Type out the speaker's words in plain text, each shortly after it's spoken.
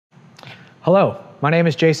Hello, my name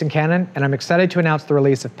is Jason Cannon, and I'm excited to announce the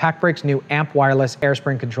release of Pacbrake's new AMP Wireless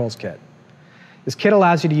Airspring Controls Kit. This kit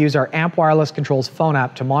allows you to use our AMP Wireless Controls phone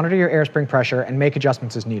app to monitor your airspring pressure and make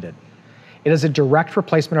adjustments as needed. It is a direct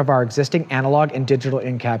replacement of our existing analog and digital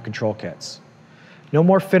in-cab control kits. No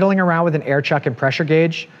more fiddling around with an air chuck and pressure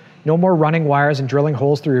gauge, no more running wires and drilling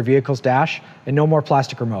holes through your vehicle's dash, and no more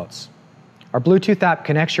plastic remotes. Our Bluetooth app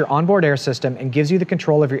connects your onboard air system and gives you the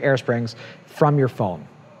control of your air springs from your phone.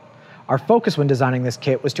 Our focus when designing this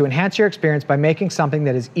kit was to enhance your experience by making something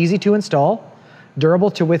that is easy to install,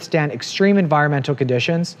 durable to withstand extreme environmental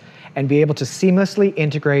conditions, and be able to seamlessly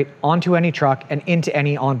integrate onto any truck and into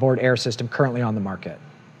any onboard air system currently on the market.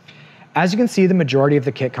 As you can see, the majority of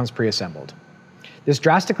the kit comes pre-assembled. This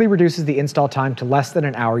drastically reduces the install time to less than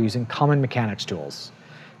an hour using common mechanics tools.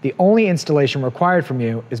 The only installation required from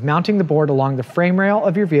you is mounting the board along the frame rail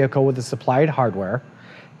of your vehicle with the supplied hardware,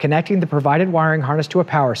 connecting the provided wiring harness to a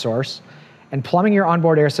power source, and plumbing your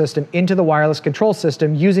onboard air system into the wireless control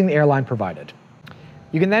system using the airline provided.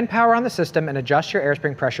 You can then power on the system and adjust your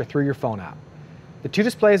airspring pressure through your phone app. The two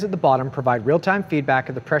displays at the bottom provide real-time feedback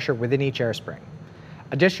of the pressure within each airspring.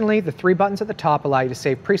 Additionally, the three buttons at the top allow you to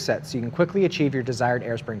save presets so you can quickly achieve your desired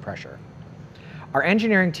airspring pressure. Our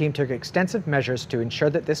engineering team took extensive measures to ensure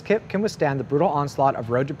that this kit can withstand the brutal onslaught of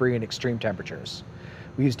road debris and extreme temperatures.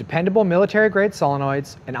 We use dependable military-grade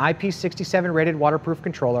solenoids, an IP67 rated waterproof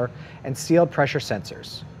controller, and sealed pressure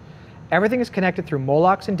sensors. Everything is connected through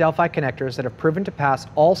Molox and Delphi connectors that have proven to pass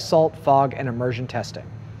all salt, fog, and immersion testing.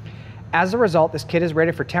 As a result, this kit is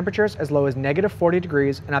rated for temperatures as low as -40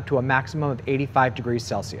 degrees and up to a maximum of 85 degrees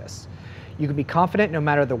Celsius. You can be confident no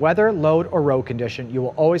matter the weather, load, or road condition, you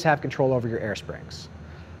will always have control over your air springs.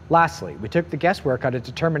 Lastly, we took the guesswork out of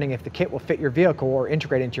determining if the kit will fit your vehicle or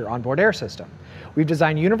integrate into your onboard air system. We've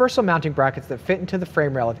designed universal mounting brackets that fit into the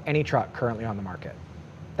frame rail of any truck currently on the market.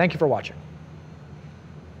 Thank you for watching.